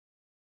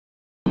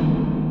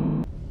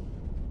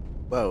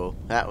Whoa,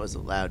 that was a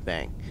loud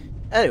bang.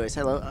 Anyways,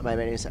 hello, my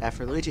name is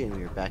Afro Luigi, and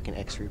we're back in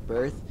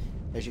Rebirth.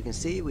 As you can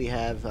see, we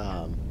have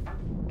a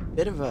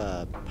bit of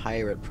a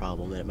pirate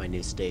problem at my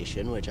new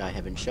station, which I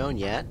haven't shown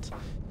yet.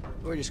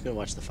 We're just going to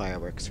watch the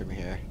fireworks from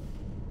here.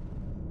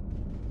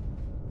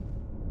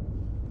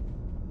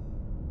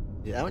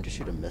 Did that one just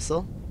shoot a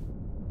missile?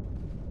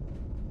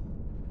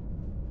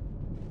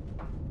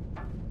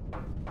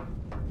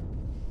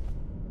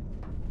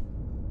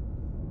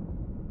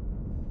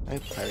 I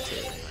have pirates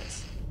here, very nice.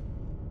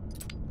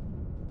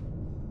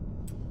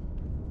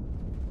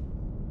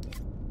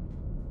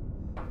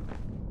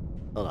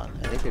 Hold on,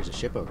 I think there's a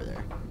ship over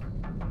there.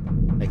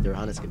 Like the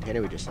Rohannes container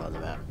we just saw on the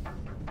map.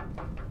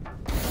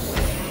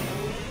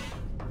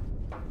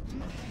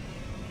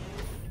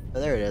 Oh,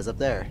 there it is, up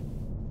there.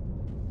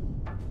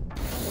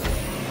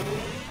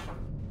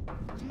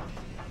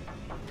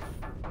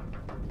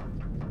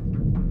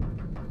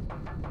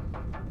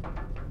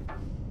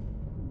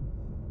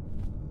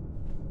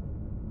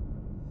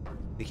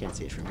 We can't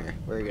see it from here.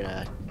 We're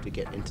gonna have to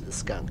get into the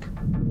skunk.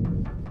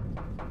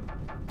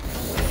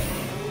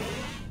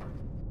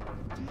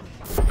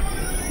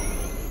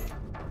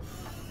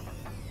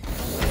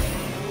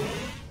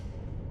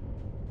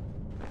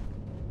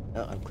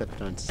 Oh, I'm clipped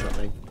onto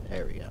something.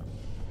 There we go.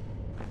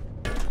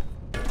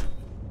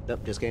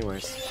 Nope, just getting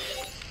worse.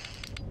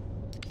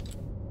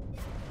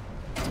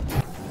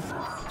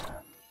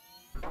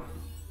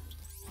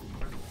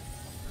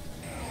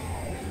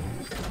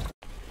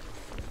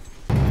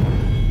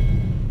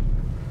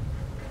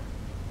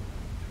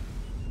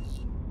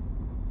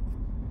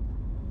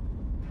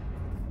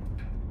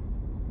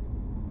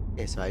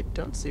 Okay, so I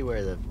don't see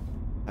where the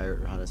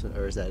pirate Rohannes went,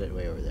 or is that it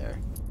way over there?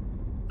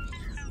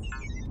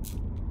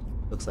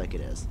 Looks like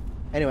it is.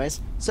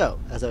 Anyways, so,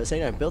 as I was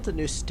saying, I built a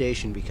new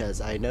station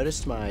because I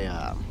noticed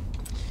my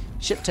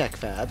ship tech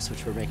fabs,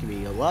 which were making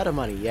me a lot of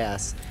money,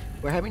 yes,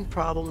 were having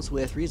problems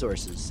with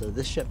resources. So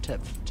this ship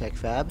tech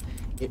fab,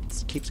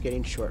 it keeps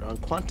getting short on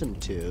quantum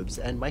tubes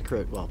and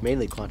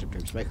mainly quantum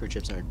tubes.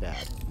 Microchips aren't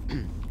bad.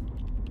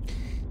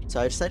 So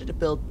I decided to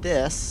build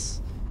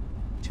this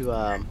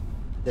to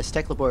this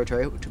tech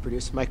laboratory to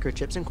produce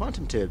microchips and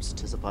quantum tubes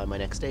to supply my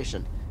next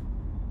station.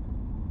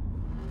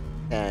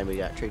 And we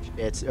got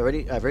I've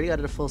already got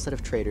a full set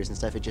of traders and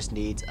stuff. It just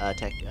needs a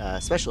tech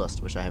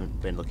specialist, which I haven't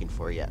been looking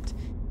for yet.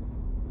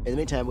 In the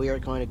meantime, we are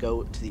going to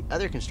go to the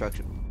other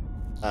construction.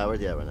 Where's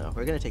the other one now?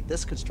 We're going to take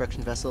this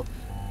construction vessel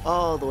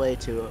all the way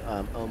to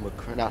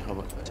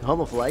Home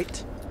of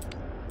Light,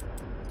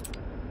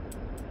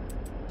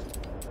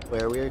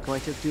 where we are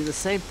going to do the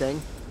same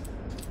thing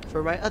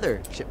for my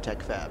other ship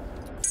tech fab.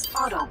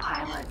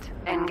 Autopilot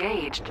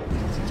engaged.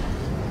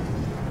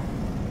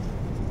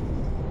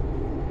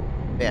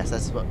 Yes,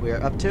 that's what we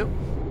are up to.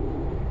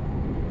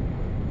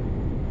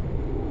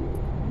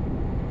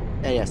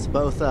 And yes,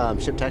 both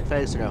ship tech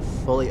fabs are now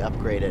fully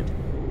upgraded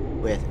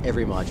with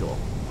every module.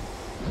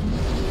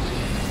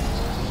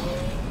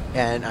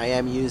 And I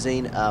am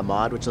using a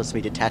mod which lets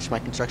me detach my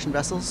construction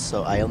vessels,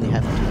 so I only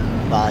have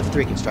I have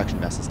 3 construction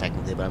vessels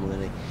technically, but I'm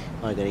only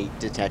going to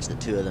detach the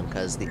 2 of them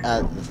because the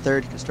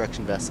third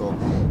construction vessel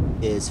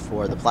is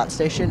for the plot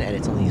station, and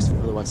it's only used for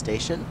the 1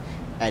 station.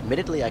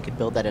 Admittedly, I could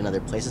build that in other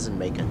places and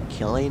make a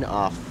killing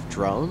off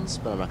drones,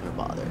 but I'm not going to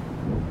bother.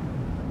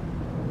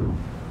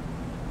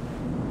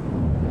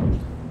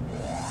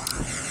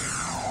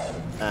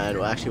 And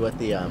well, actually, what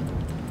the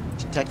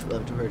tech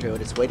laboratory what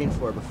it's waiting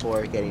for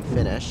before getting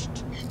finished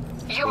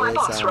You're my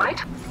boss,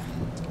 right?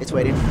 It's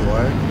waiting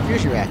for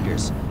fusion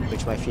reactors,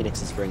 which my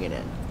Phoenix is bringing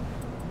in.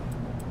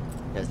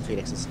 As the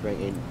Phoenix is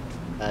bringing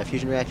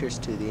fusion reactors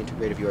to the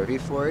integrative URV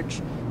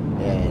forge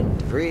and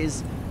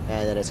DeVries,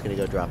 and then it's going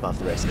to go drop off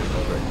the rest of it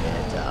over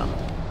at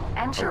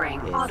entering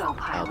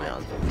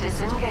autopilot.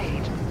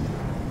 Disengage.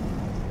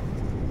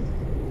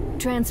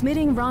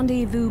 Transmitting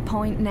rendezvous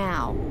point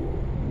now.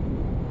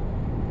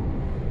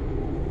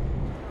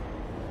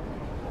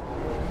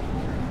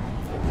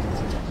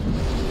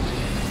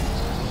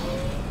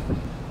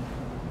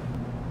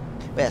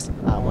 Yes,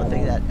 one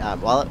thing that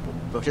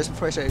just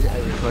before I started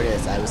recording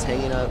this, I was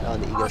hanging out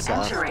on the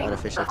Egosoft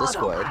unofficial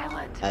Discord.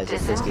 As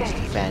just basically just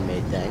a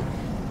fan-made thing.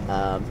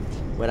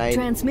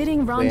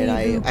 Transmitting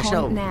rendezvous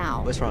point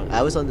now. What's wrong?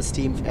 I was on the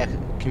Steam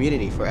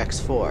community for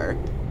X4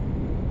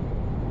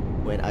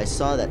 when I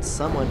saw that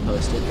someone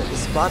posted that the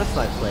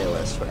Spotify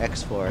playlist for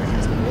X4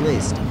 has been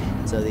released.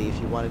 So if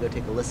you want to go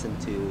take a listen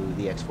to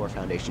the X4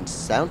 Foundation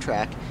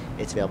soundtrack,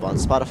 it's available on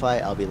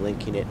Spotify. I'll be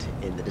linking it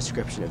in the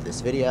description of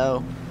this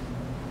video,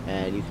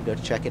 and you can go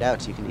to check it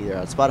out. You can either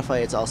on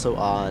Spotify, it's also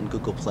on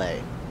Google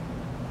Play.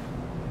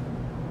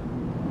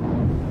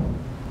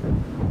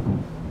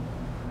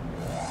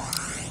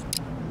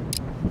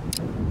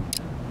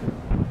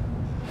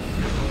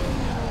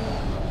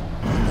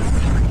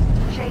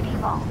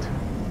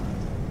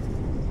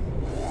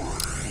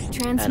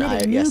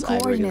 Transmitting new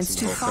coordinates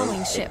to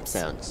following ships.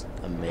 Sounds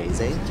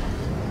amazing.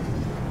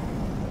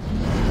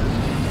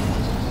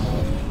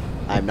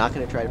 I'm not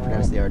going to try to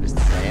pronounce the artist's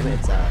name.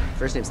 It's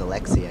first name's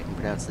Alexi. I can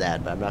pronounce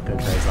that, but I'm not going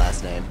to try his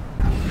last name.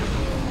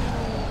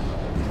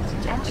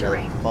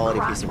 Another quality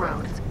piece of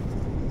work.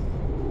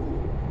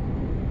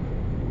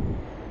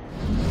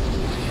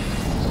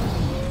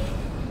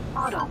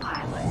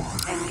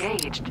 Autopilot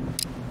engaged.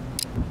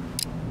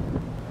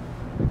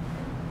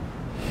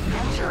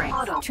 Entering.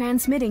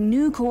 Transmitting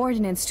new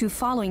coordinates to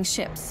following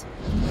ships.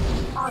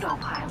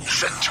 Autopilot.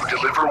 Set to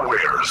deliver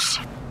wares.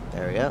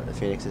 There we go. The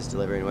Phoenix is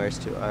delivering wares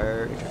to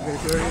our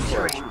integrated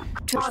forge.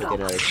 Which will get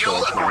another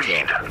Deal storage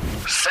agreed.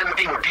 module.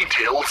 Sending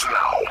details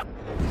now.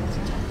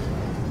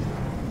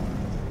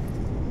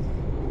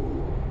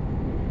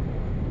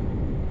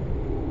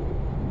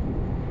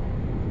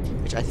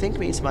 Which I think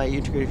means my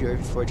integrated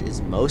URV forge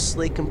is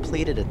mostly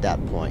completed at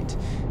that point,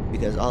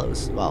 because all it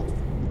was, well,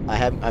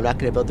 I'm not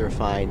going to build the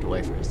refined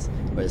wafers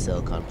for the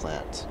silicon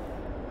plant.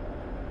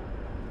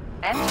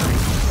 Entering.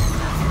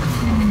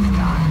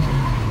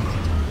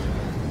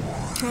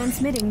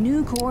 Transmitting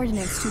new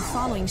coordinates to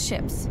following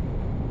ships.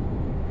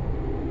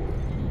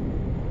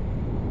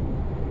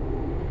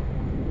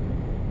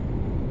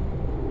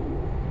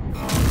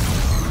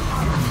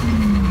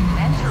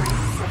 Entering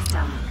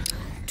system.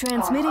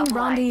 Transmitting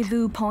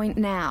rendezvous point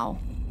now.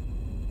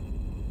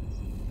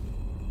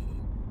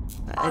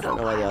 I don't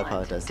know why the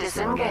autopilot does this.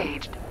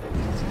 Disengaged.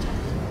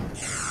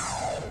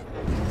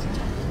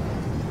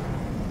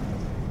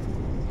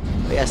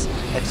 But yes,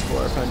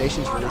 X4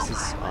 Foundations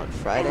releases on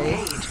Friday,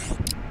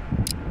 Engaged.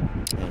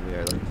 and we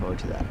are looking forward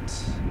to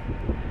that.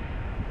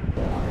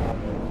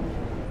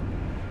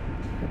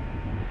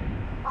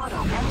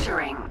 Auto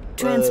entering.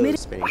 Transmitting.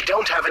 Spinning. We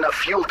don't have enough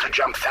fuel to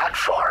jump that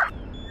far.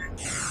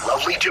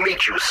 Lovely to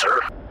meet you, sir.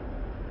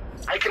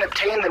 I can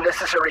obtain the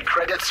necessary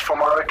credits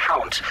from our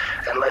account,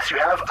 unless you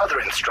have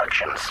other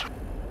instructions.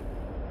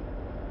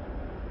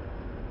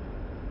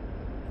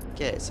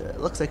 Okay, so it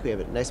looks like we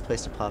have a nice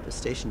place to pop a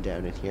station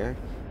down in here.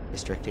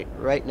 Districting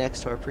right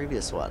next to our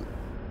previous one.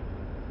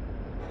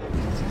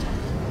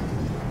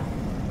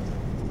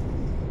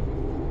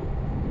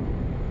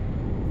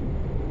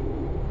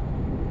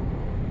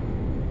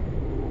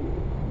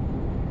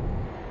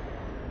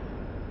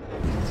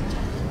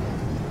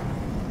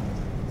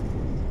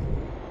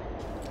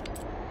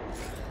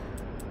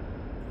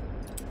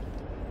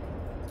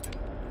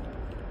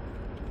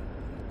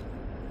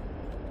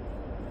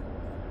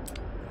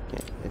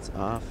 Okay, it's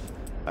off.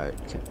 Our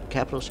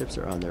capital ships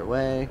are on their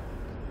way.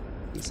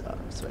 So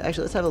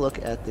actually, let's have a look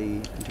at the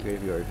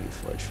integrated URV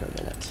forge for a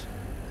minute.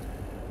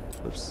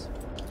 Oops.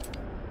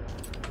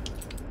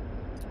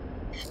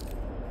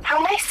 How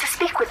nice to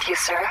speak with you,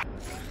 sir.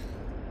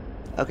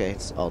 Okay,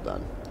 it's all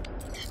done.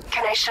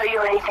 Can I show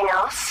you anything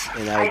else?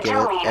 And I do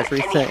get mean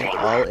everything, anything.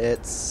 all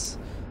its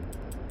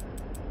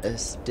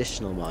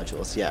additional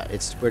modules. Yeah,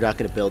 we're not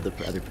going to build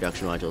the other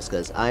production modules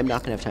because I'm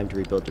not going to have time to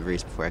rebuild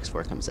DeVries before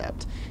X4 comes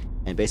out.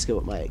 And basically,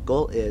 what my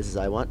goal is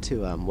I want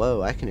to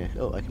whoa, I can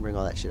bring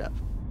all that shit up.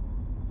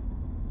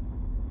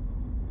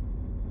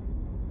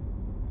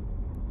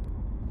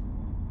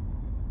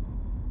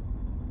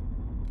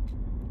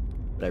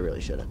 But I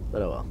really shouldn't.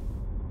 But oh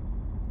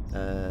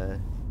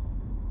well.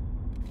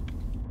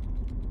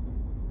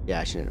 Yeah,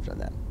 I shouldn't have done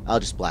that. I'll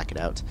just black it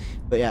out.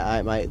 But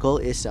yeah, my goal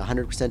is to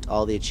 100%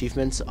 all the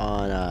achievements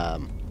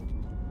on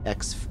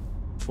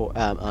X4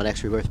 on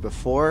X Rebirth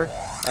before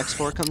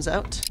X4 comes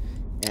out,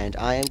 and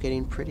I am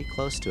getting pretty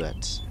close to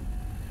it.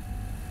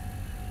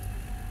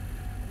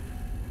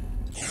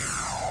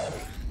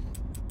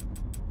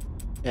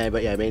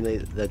 But yeah, mainly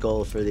the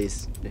goal for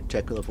these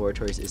tech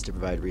laboratories is to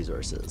provide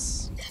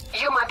resources.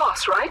 You're my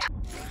boss, right?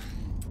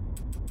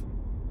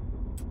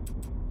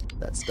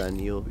 That's done.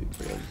 You'll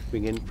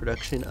begin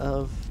production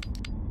of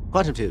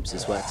quantum tubes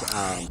is what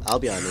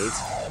Albion needs.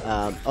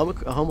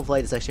 Home of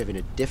Light is actually having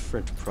a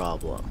different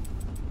problem.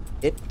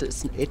 It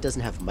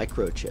doesn't have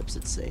microchips,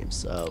 it seems.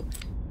 So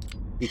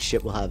each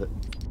ship will have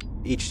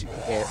each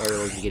area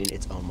will be getting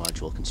its own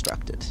module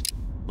constructed.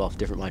 Well,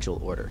 different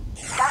module order.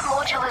 That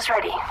module is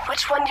ready.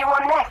 Which one do you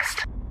want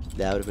next?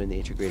 That would have been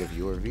the integrative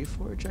URV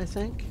forge, I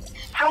think.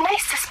 How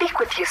nice to speak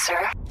with you,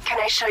 sir. Can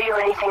I show you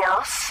anything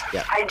else?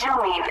 Yeah. I do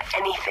mean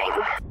anything.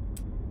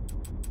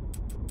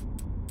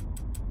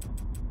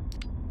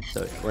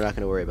 So we're not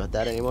going to worry about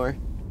that anymore.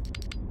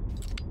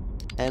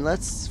 And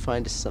let's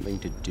find something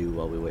to do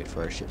while we wait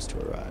for our ships to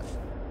arrive.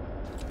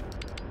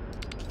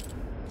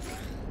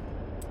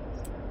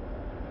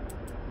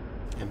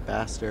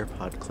 Ambassador,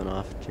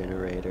 Podklinoff,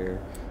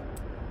 generator,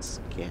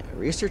 scan,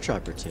 research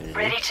opportunity.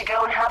 Ready to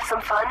go and have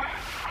some fun?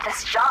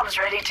 This job's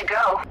ready to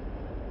go.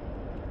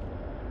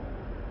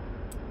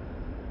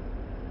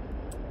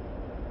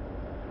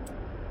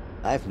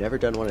 I've never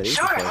done one of these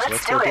Sure, before, so let's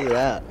let's do go it. do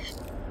that.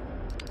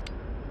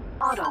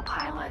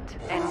 Autopilot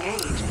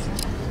engaged.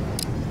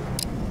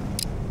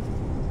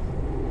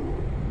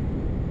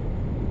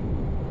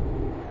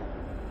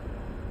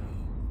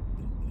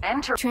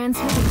 Enter.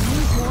 Transmitting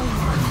new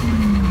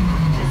coordinates.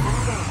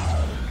 Disengaged.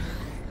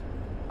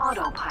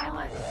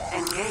 Autopilot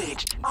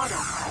engaged.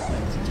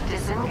 Autopilot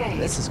disengaged.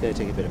 This is going to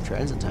take a bit of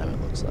transit time,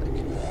 it looks like.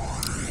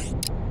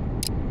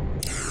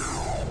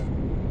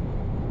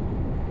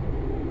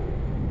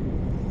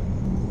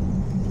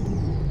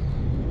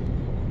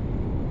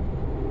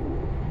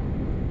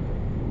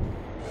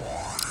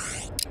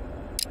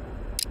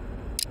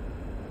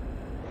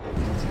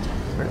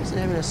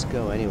 us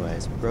go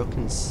anyways?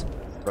 Broken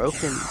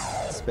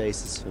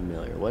space is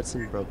familiar. What's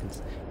in broken?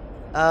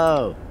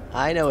 Oh,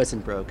 I know what's in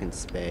broken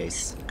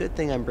space. Good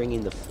thing I'm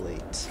bringing the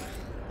fleet.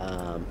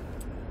 You're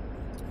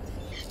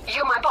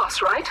my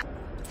boss, right?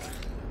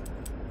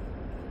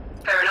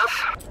 Fair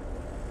enough.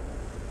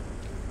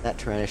 That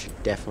Tyrannus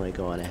should definitely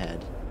go on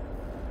ahead.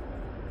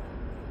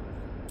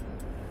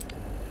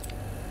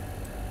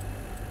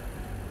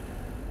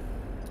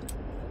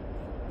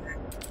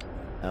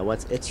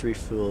 Once it's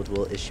refueled,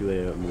 we'll issue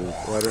a move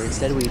order.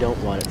 Instead, we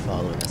don't want it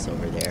following us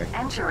over there.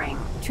 Entering.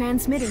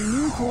 Transmitting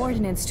new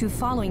coordinates to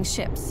following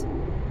ships.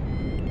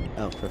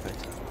 Oh,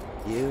 perfect.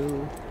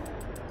 You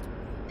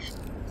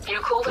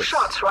call the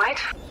shots, right?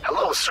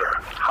 Hello, sir.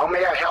 How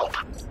may I help?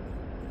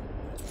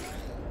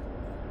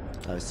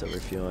 Oh, so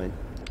refueling.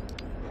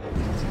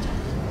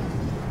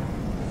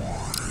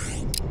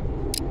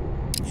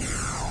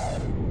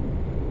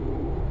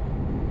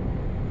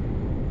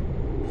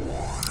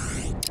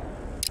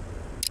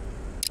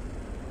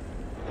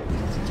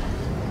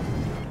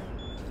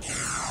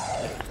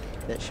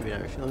 That should be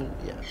not refueling.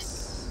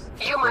 Yes.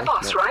 You're my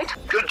boss, right?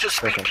 Good to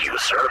speak Perfect. to you,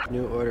 sir.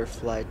 New order,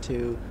 fly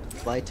to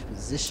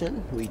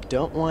position. We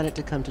don't want it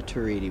to come to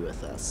Turidi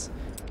with us.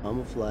 Home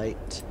of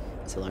Light,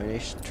 Solar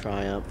Nation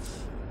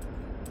Triumph.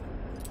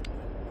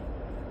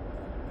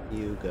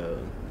 You go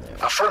there.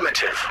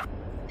 Affirmative.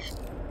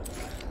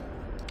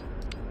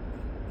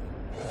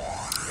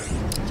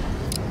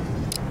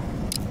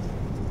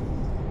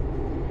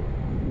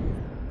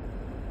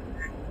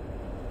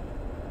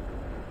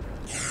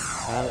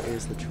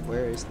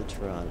 Where is the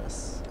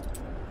Tyrannus?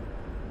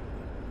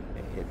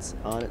 Okay, it's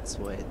on its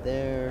way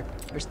there.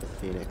 Where's the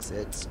Phoenix?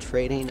 It's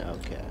trading?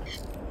 Okay.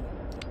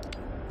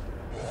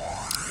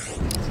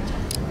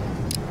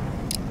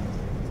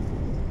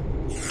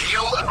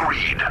 Deal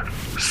agreed.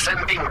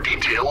 Sending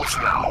details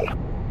now.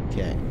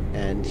 Okay,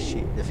 and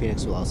the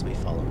Phoenix will also be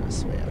following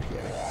us way out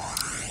here.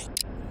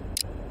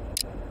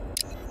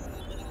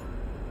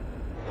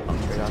 All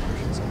trade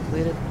operations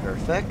completed.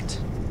 Perfect.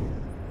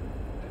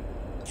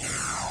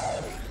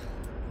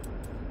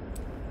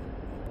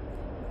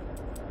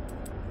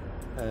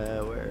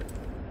 Where is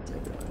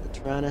everyone? The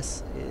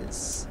Tyrannus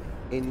is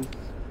in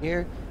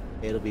here.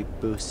 It'll be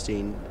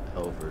boosting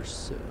over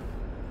soon.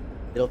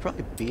 It'll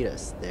probably beat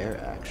us there,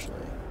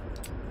 actually.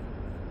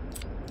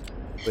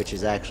 Which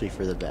is actually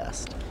for the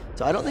best.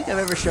 So I don't think I've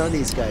ever shown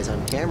these guys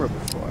on camera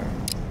before.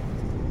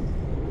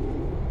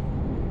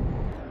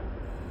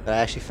 But I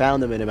actually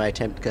found them in my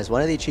attempt, because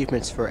one of the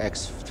achievements for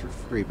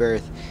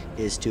Rebirth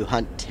is to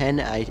hunt 10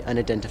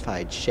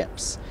 unidentified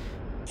ships.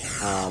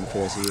 For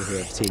those of you who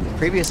have seen the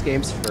previous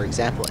games, for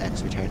example,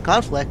 X Return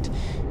Conflict,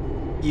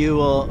 you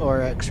will,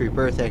 or X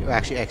Rebirth, or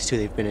actually X2,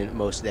 they've been in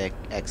most of the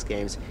X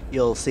games,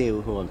 you'll see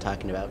who I'm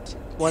talking about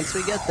once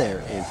we get there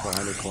in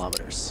 400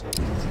 kilometers.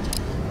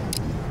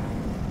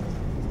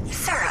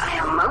 Sir, I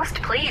am most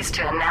pleased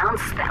to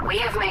announce that we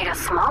have made a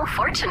small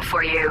fortune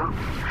for you.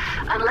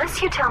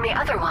 Unless you tell me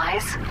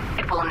otherwise,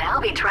 it will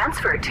now be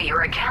transferred to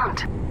your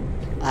account.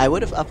 I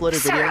would have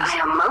uploaded Sir, videos. I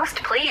am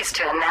most pleased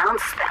to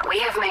announce that we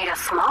have made a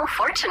small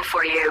fortune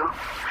for you.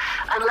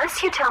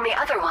 Unless you tell me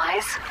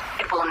otherwise,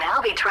 it will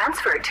now be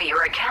transferred to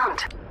your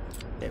account.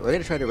 Okay, we're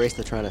going to try to race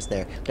the Tyrannus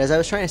there. But as I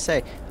was trying to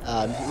say,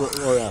 I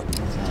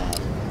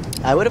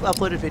would have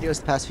uploaded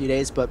videos the past few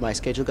days, but my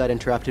schedule got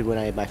interrupted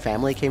when my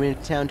family came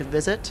into town to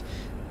visit.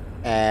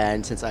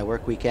 And since I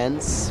work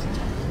weekends,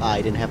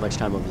 I didn't have much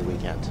time over the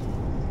weekend.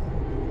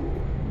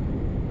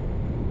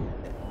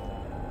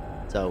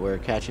 So we're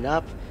catching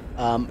up.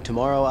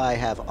 Tomorrow I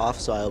have off,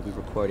 so I'll be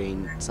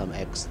recording some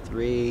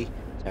X3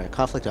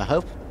 Conflict.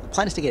 The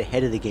plan is to get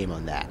ahead of the game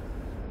on that,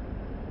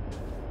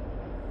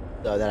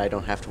 so that I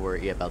don't have to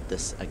worry about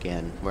this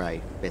again where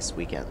I miss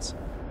weekends.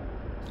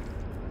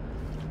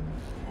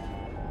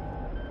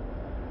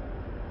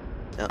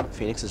 Oh,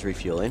 Phoenix is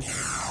refueling.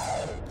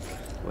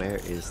 Where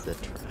is the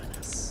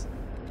Tyrannus?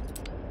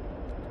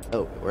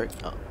 Oh,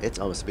 it's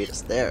almost beat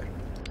us there.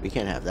 We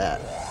can't have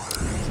that.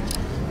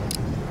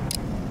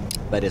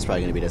 But it's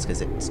probably going to beat us because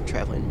it's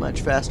traveling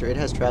much faster. It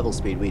has travel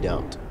speed, we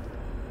don't.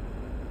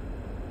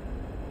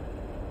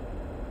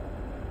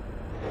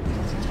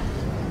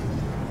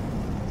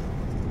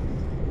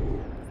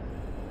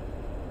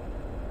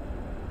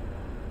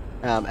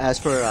 As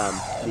for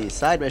the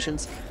side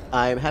missions,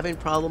 I'm having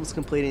problems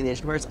completing the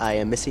engine parts. I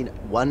am missing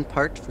one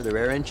part for the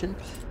rear engine,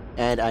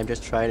 and I'm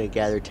just trying to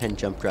gather 10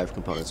 jump drive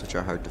components, which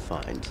are hard to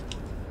find.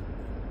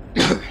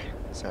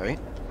 Sorry.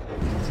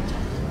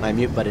 My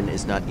mute button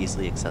is not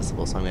easily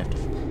accessible, so I'm going to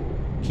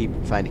have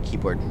to find a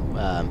keyboard,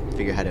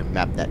 figure out how to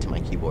map that to my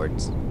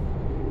keyboards.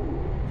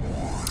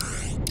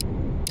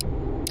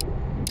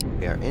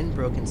 We are in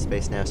broken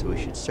space now, so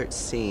we should start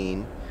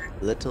seeing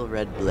little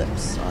red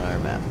blips on our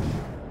map.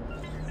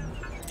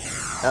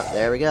 Oh,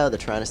 there we go. The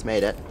Tyrannus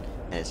made it,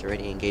 and it's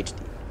already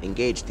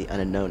engaged the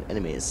unknown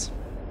enemies.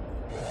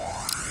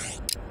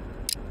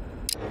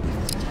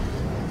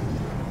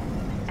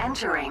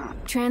 Entering.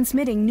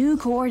 Transmitting new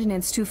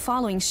coordinates to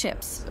following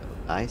ships. So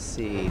I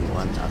see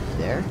one up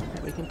there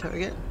that we can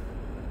target.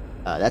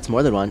 That's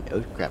more than one.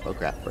 Oh crap, oh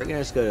crap. We're gonna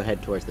just go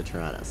head towards the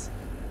Tyrannus.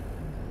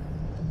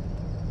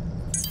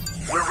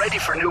 We're ready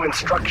for new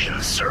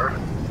instructions, sir.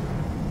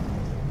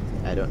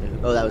 I don't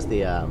know. Oh, that was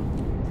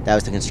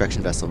the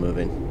construction vessel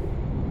moving.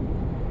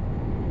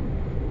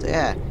 So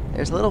yeah,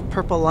 there's a little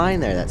purple line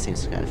there that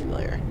seems kind of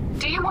familiar.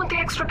 Do you want the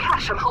extra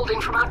cash I'm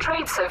holding from our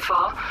trade so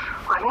far?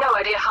 I've no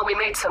idea how we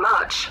made so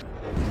much.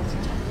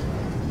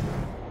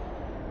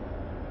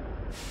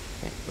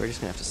 Okay, we're just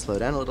gonna have to slow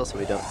down a little so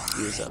we don't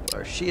use up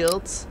our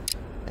shields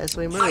as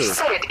we move. I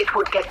said it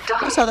would get done.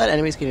 Notice how that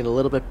enemy's getting a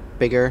little bit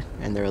bigger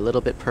and they're a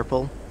little bit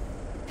purple?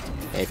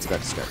 It's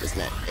about to start, isn't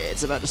it?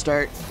 It's about to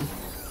start.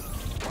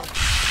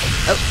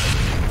 Oh,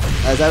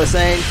 as I was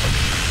saying,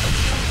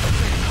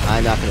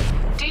 I'm not gonna.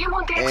 Do you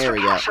want the extra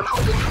cash I'm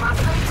holding from our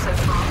trade so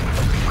far?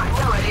 I've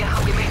no idea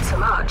how we made so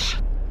much.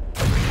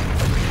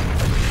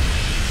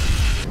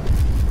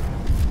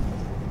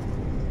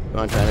 Come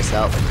on, trying to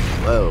sell.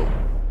 Whoa.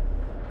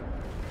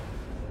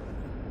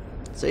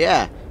 So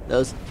yeah,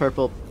 those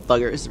purple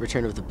buggers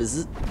return with the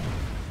Bzzt.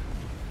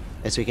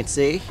 As we can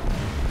see,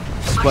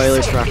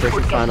 spoilers for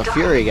Operation Final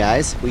Fury,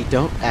 guys, we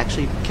don't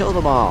actually kill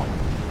them all.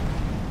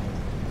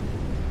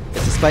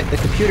 Because despite the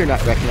computer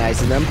not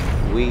recognizing them,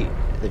 we,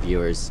 the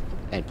viewers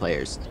and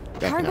players,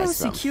 recognize them. Cargo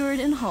secured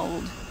and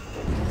hold.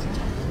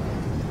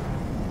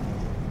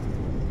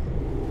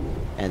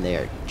 And they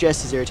are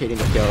just as irritating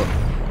to kill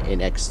in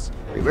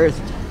Rebirth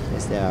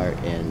as they are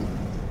in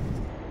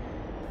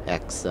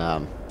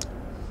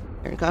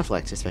in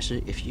Conflict,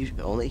 especially if you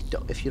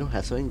don't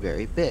have something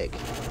very big.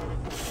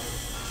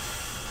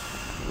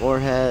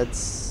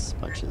 Warheads,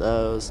 a bunch of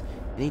those.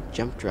 Any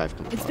jump drive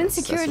components? It's been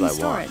secured in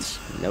storage.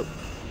 Nope.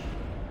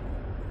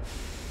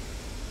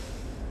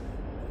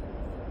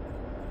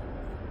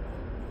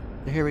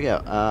 Here we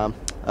go.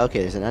 Okay,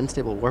 there's an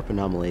unstable warp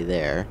anomaly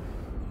there.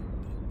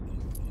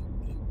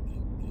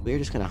 We're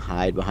just gonna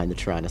hide behind the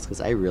Tyrannus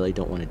because I really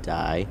don't want to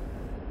die.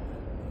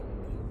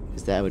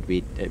 Because that would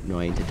be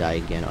annoying to die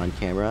again on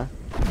camera.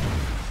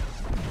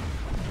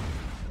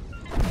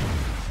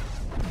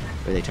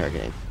 Where are they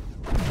targeting?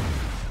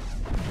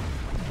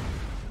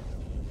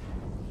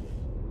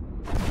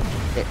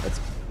 Okay, let's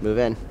move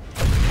in.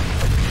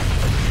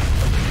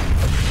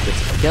 Get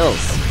some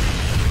kills.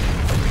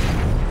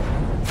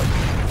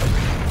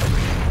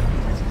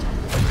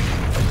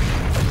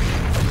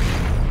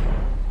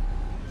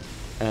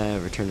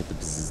 Return of the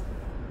Bzzt.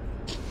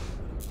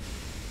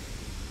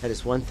 That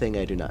is one thing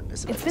I do not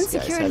miss about these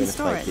guys. Having to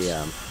fight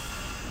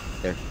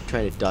they're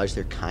trying to dodge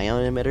their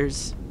Kion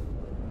emitters.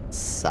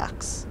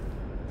 Sucks.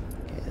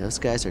 Okay, those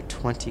guys are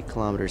 20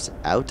 kilometers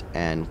out,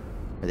 and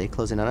are they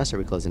closing on us or are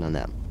we closing on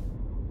them?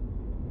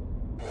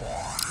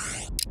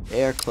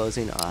 They are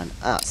closing on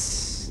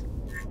us.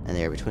 And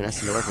they are between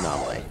us and the warp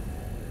anomaly.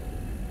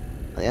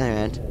 On the other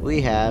hand,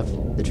 we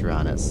have the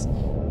Tyrannus.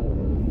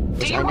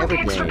 Do you want the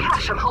extra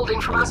cash I'm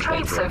holding from our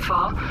trade so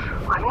far?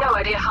 I've no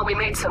idea how we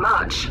made so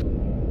much.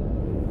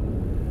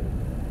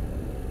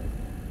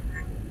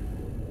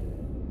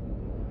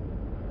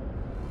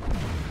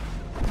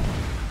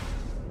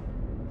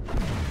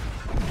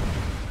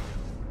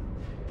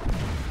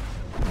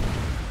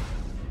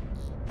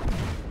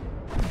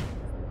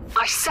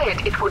 I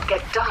said it would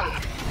get done.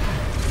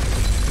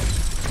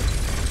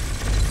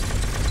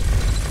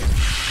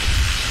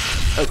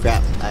 Oh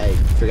crap, I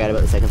forgot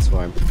about the second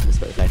swarm,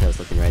 despite the fact I was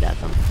looking right at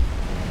them.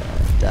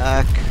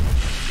 Duck.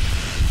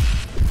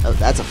 Oh,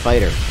 that's a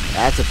fighter.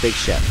 That's a big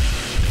ship.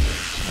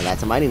 And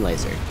that's a mining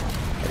laser.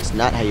 That is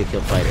not how you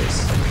kill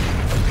fighters.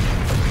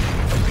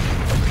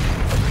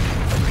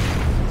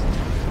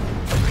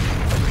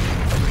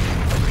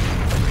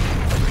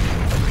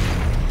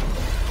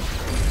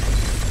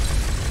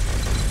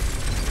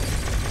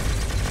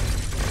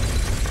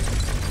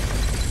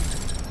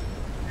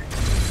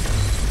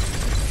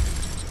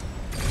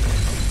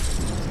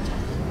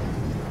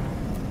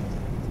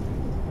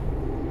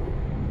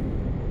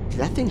 Did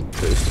that thing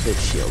boost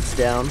its shields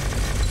down?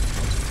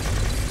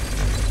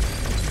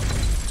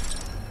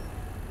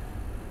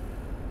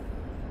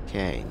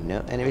 Okay, no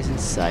enemies in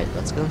sight.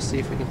 Let's go see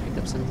if we can pick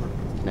up some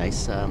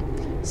nice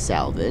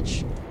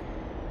salvage.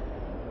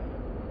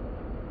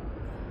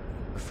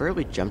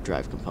 Preferably jump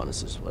drive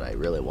components is what I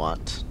really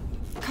want.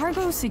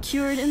 Cargo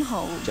secured and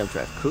hold. Jump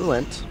drive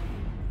coolant.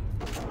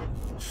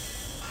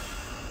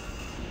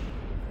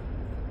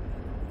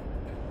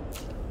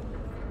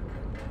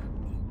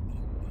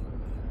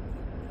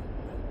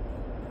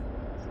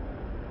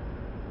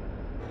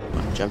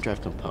 Jump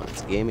drive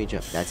components. Gave me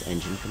jump. That's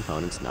engine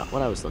components, not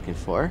what I was looking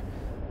for.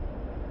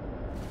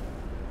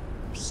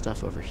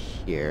 Stuff over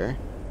here.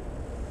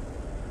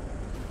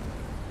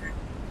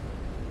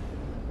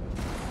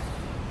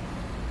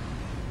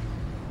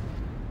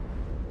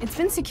 It's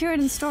been secured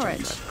in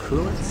storage.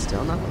 Coolant,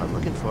 still not what I'm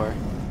looking for.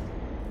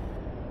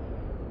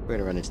 We're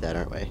gonna run into that,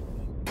 aren't we?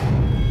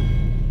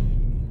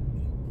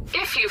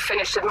 If you've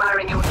finished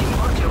admiring your new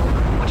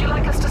module, would you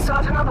like us to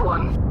start another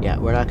one? Yeah,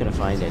 we're not gonna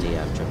find any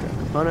jump drive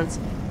components.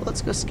 Well,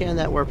 let's go scan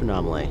that warp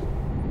anomaly.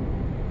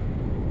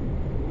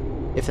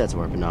 If that's a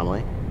warp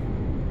anomaly.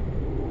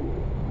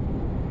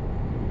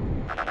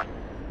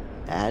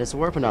 That is a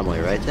warp anomaly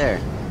right there.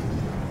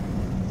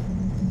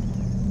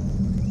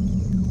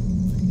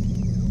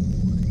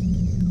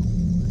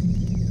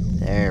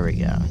 There we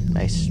go.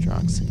 Nice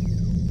strong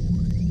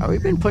signal. Are we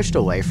being pushed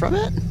away from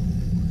it?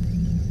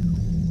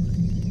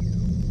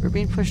 We're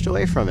being pushed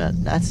away from it.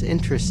 That's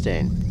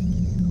interesting.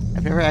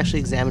 I've never actually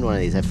examined one of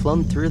these. I've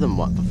flown through them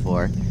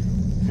before.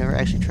 I've never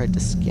actually tried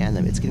to scan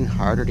them. It's getting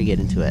harder to get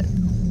into it.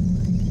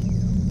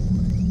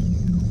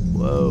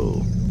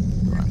 Whoa.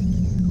 Come on.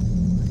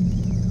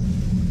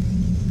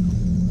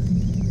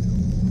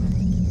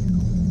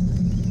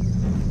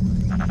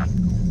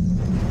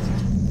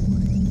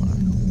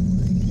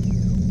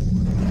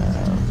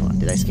 Come on.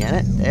 Did I scan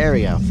it? There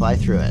we go. Fly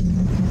through it.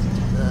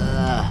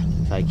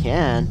 If I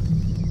can.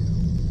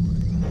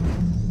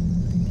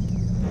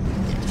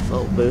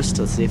 Full boost.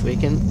 Let's see if we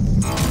can.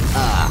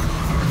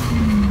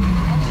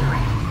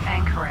 Entering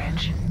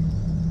anchorage.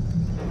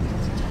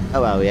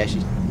 Oh wow, we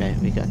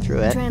got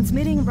through it.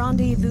 Transmitting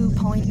rendezvous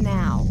point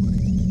now.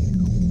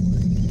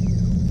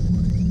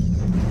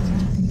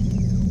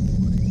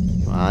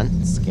 Come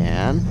on,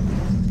 scan.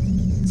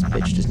 This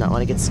bitch does not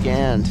want to get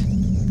scanned.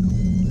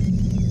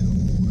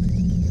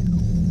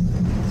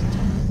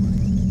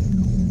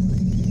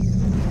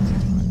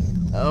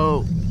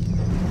 Oh.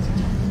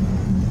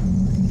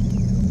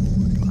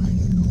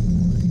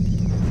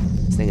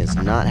 This thing is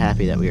not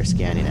happy that we are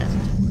scanning it.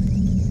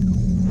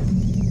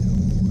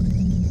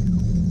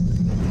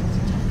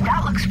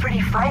 That looks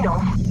pretty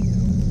final.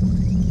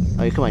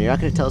 Oh, come on, you're not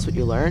going to tell us what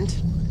you learned?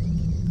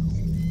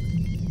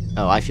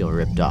 Oh, I feel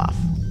ripped off.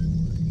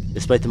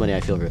 Despite the money,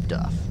 I feel ripped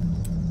off.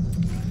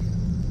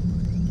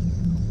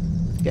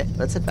 Okay,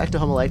 let's head back to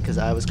Homolite because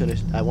I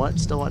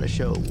still want to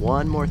show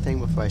one more thing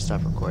before I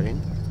stop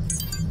recording.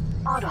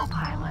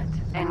 Autopilot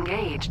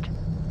engaged.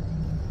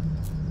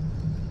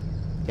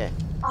 Okay.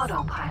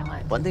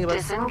 Autopilot One thing about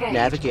disengaged.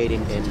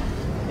 navigating in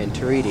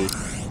Turidi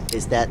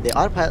is that the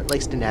autopilot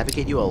likes to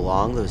navigate you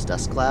along those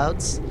dust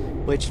clouds,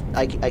 which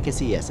I can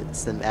see, yes,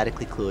 it's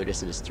thematically cooler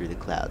just through the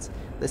clouds.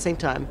 At the same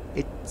time,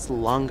 it's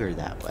longer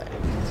that way.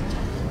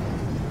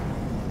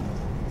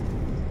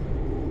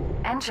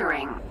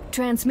 Entering.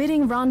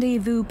 Transmitting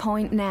rendezvous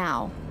point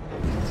now.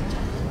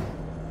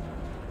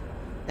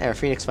 There,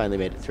 Phoenix finally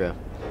made it through.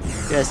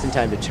 Just in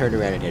time to turn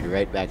around and head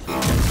right back through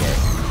the gate.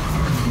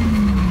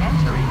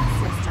 Entering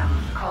system.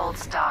 Cold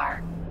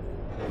star.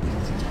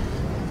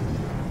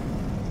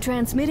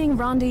 Transmitting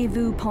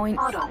rendezvous point.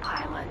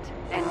 Autopilot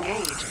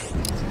engaged.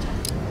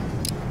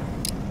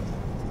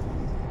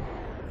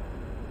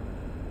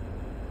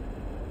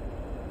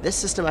 This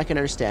system, I can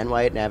understand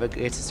why it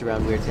navigates us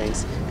around weird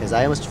things, because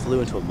I almost flew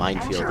into a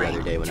minefield the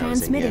other day when I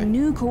was in here. Transmitting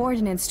new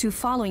coordinates to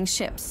following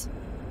ships.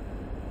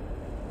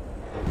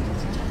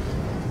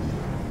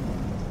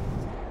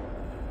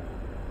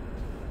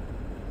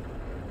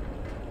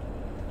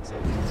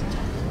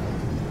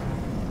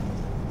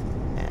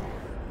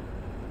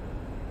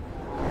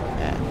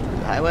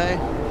 Highway.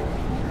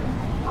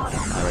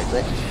 Highway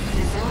click.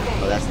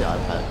 Oh, that's the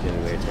autopilot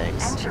doing weird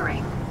things.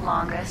 Entering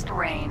longest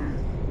range.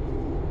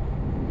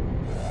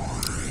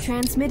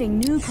 Transmitting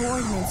new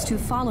coordinates to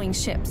following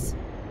ships.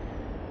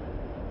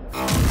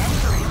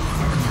 Entering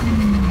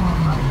system.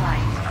 Form of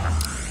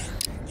light.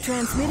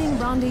 Transmitting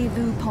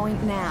rendezvous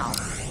point now.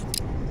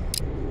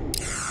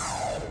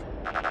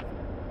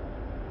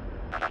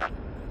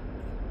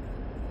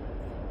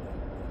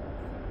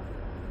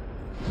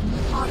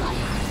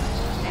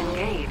 Autopilot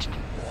engaged.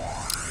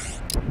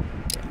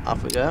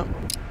 Off we go.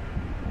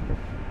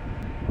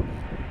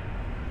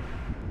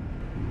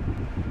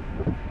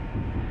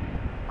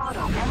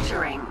 Auto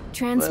entering.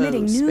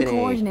 Transmitting Whoa, new spinning.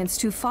 coordinates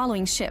to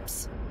following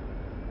ships.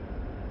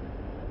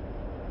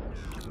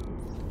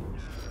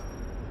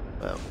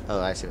 Whoa.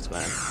 Oh, I see what's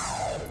going on.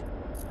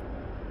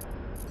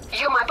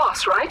 You're my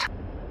boss, right?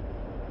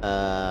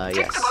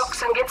 Tick Yes. the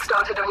box and get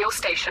started on your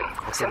station.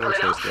 That's Simple the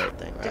enough. right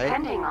thing, right?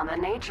 Depending on the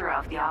nature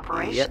of the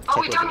operation. Yep. Are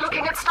we check done over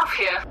looking here. at stuff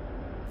here?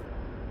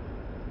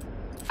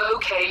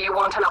 Okay, you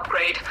want an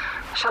upgrade.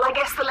 Shall I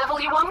guess the level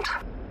you want?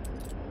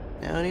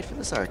 No need for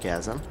the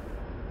sarcasm.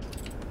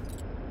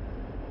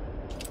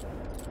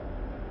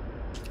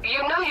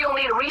 You know you'll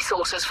need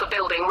resources for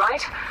building,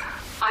 right?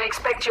 I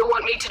expect you'll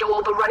want me to do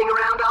all the running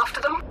around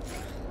after them.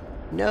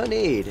 No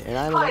need, and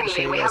I'm about to show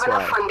Finally, you we guys have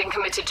enough why. funding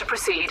committed to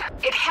proceed.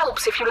 It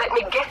helps if you let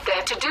me get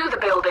there to do the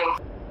building.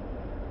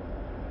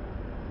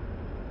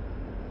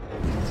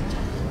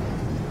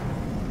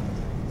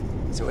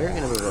 So we're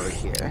gonna move over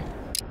here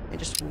and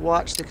just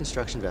watch the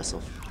construction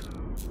vessel.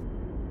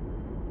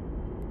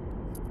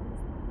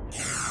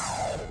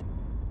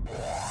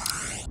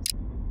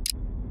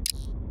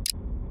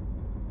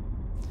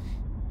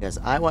 Because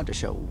I want to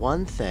show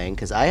one thing,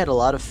 because I had a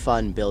lot of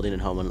fun building in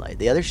Home and Light.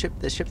 The other ship,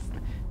 this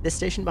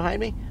station behind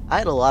me, I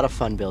had a lot of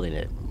fun building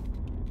it.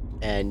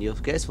 And you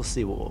guys will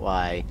see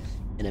why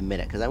in a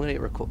minute, because I'm going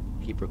to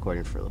keep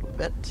recording for a little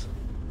bit.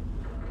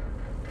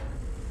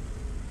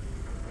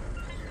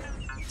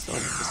 So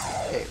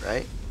just okay,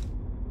 right?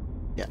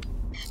 Yeah.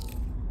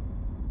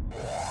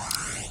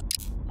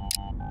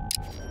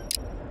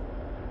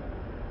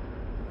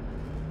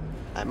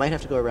 I might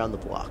have to go around the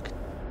block,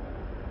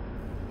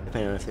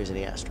 depending on if there's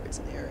any asteroids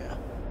in the area.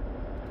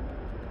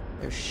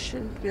 There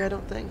shouldn't be, I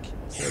don't think.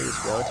 This area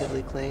is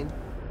relatively clean.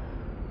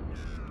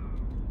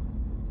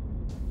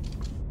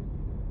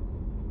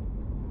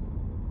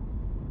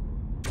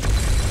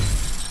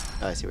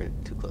 Oh, I see, we're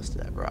too close to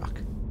that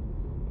rock.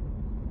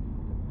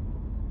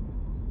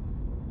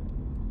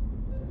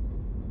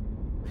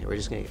 Okay, we're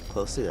just gonna get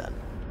closer then.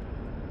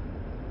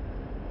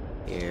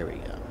 Here we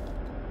go.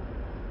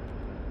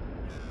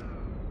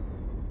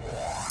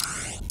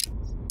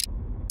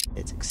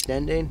 It's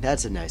extending.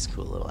 That's a nice,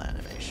 cool little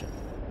animation.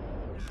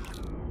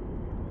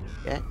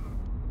 Okay.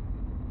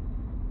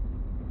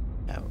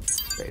 Oh,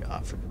 great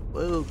offer.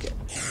 Okay.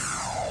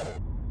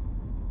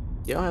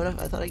 You don't have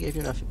enough? I thought I gave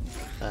you enough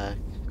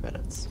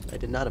credits. I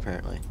did not,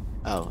 apparently.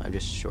 Oh, I'm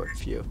just short a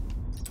few.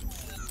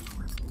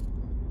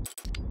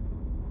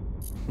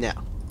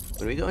 Now,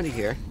 when we go into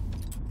here,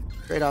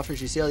 trade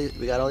offers, you see all these,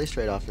 we got all these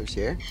trade offers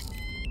here.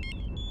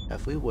 Now,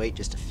 if we wait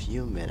just a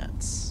few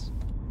minutes,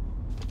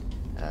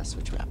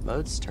 switch map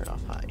modes, turn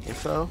off high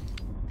info.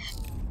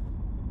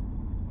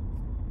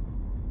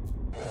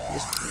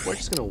 We're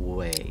just gonna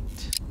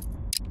wait.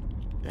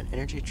 An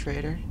energy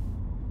trader.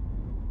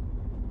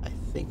 I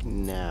think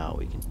now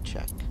we can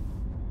check.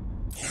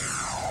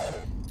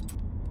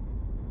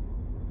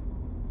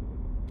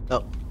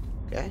 Oh,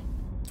 okay.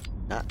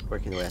 Not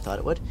working the way I thought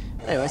it would.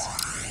 Anyways,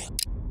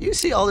 you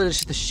see all the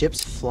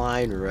ships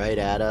flying right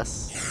at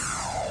us?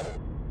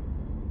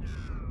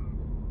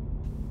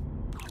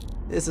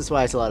 This is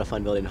why it's a lot of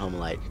fun building Home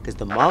Light, because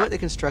the moment the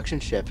construction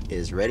ship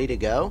is ready to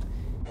go,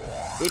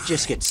 it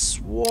just gets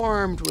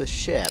swarmed with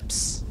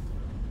ships.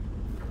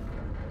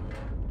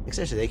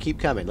 Essentially, they keep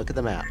coming. Look at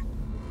the map.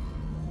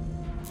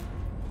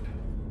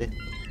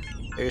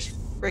 There's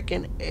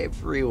frickin'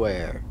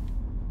 everywhere.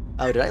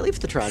 Oh, did I leave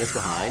the Tyrannus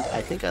behind?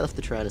 I think I left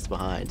the Tyrannus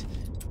behind.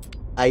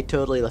 I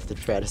totally left the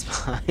Tyrannus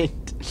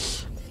behind.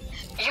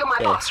 You're my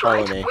boss,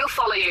 right? We'll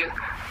follow you.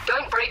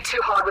 Don't brake too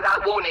hard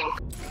without warning.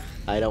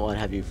 I don't want to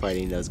have you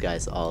fighting those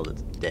guys all the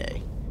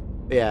day.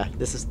 But yeah,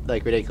 this is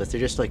like ridiculous. They're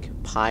just like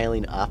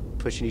piling up,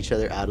 pushing each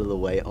other out of the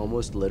way,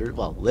 almost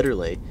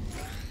literally,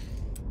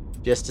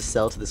 just to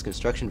sell to this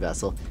construction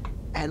vessel.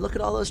 And look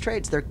at all those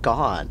trades. They're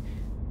gone.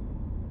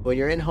 When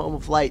you're in Home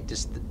of Light,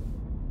 just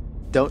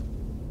don't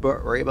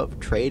worry about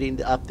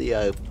trading up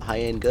the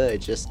high-end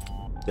goods. Just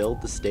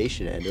build the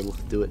station and it'll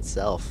do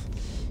itself.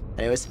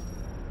 Anyways,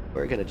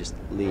 we're gonna just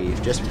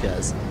leave just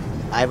because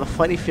I have a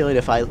funny feeling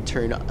if I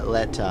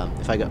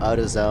if I go out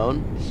of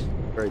zone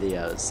for the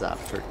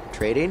for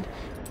trading,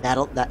 that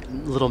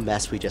little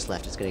mess we just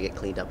left is gonna get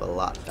cleaned up a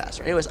lot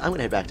faster. Anyways, I'm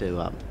gonna head back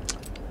to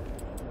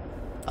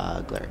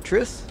Glaring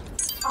Truth.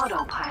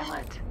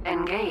 Autopilot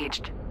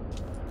engaged.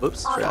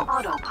 Oops.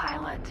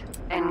 Autopilot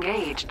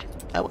engaged.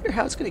 I wonder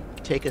how it's going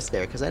to take us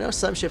there, because I know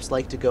some ships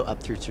like to go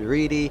up through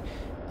Turidi,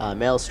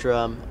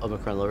 Maelstrom,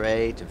 Omicron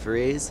Luray, De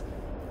Vries.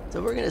 So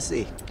we're going to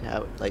see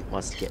how it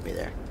wants to get me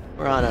there.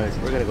 We're going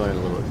to go on a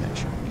little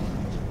adventure.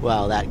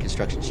 Well, that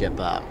construction ship,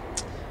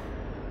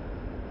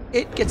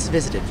 it gets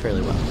visited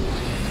fairly well.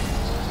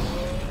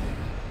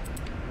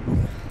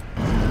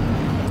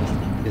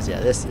 Because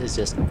yeah, this is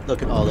just,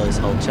 look at all those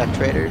hull check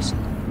traders.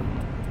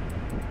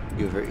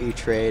 Uber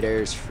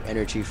E-traders,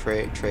 energy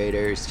freight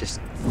traders,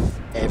 just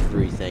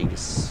everything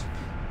just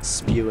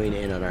spewing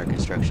in on our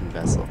construction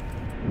vessel.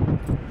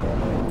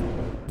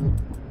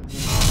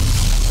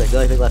 So the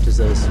only thing left is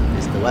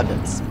the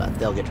weapons, but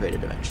they'll get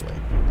traded eventually.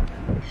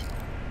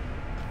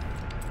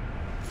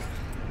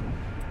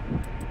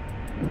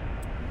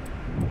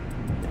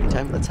 In the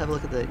meantime, let's have a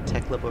look at the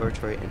tech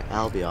laboratory in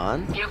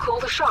Albion. You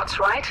call the shots,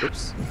 right?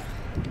 Oops.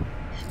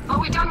 Are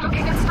we done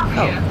looking at stuff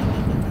here?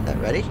 Is that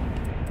ready?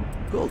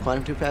 Cool,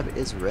 Quantum 2 Fab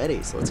is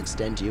ready, so let's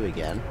extend you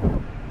again.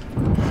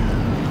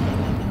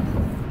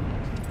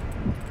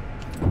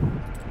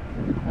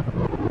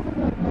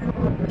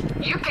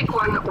 You pick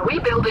one, we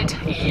build it,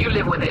 you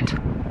live with it.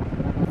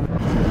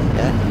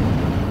 Okay.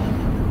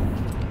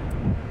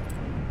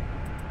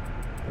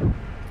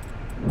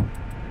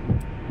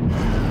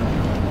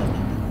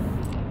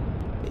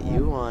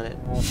 You want it.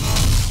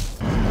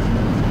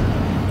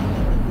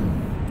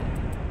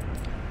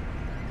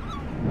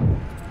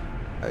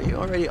 Are you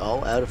already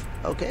all out of...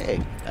 Okay,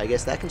 I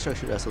guess that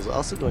construction vessel is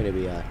also going to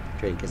be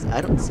trading, because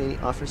I don't see any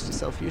offers to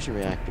sell fusion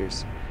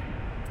reactors.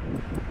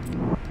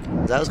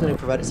 Because I was going to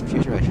provide some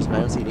fusion reactors, but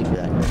I don't see a need for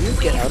that. You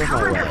get out of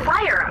my way.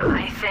 Fire,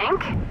 I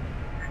think.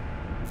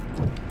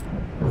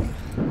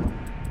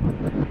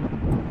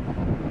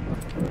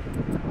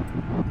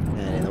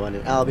 And in the one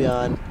in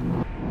Albion,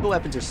 the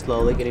weapons are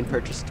slowly getting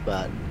purchased,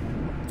 but...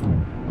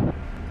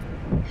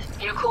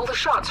 You call the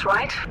shots,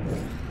 right?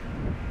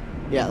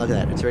 Yeah, look at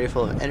that. It's already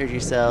full of energy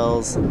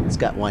cells. It's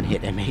got one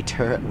hit MA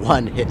turret.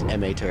 So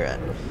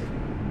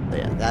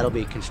yeah, that'll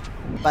be...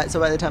 So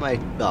by the time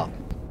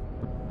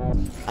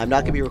I'm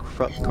not going to be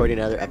recording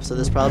another episode of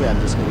this probably. I'm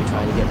just going to be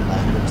trying to get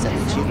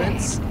 100%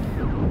 achievements.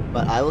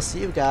 But I will see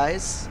you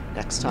guys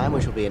next time,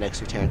 which will be an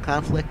extraterran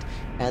conflict,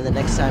 and the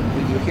next time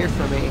you hear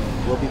from me,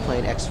 we'll be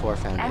playing X4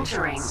 Foundations.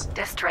 Entering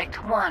District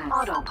 1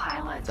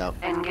 autopilot. So,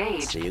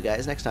 engage. see you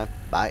guys next time.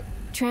 Bye.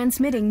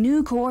 Transmitting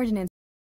new coordinates.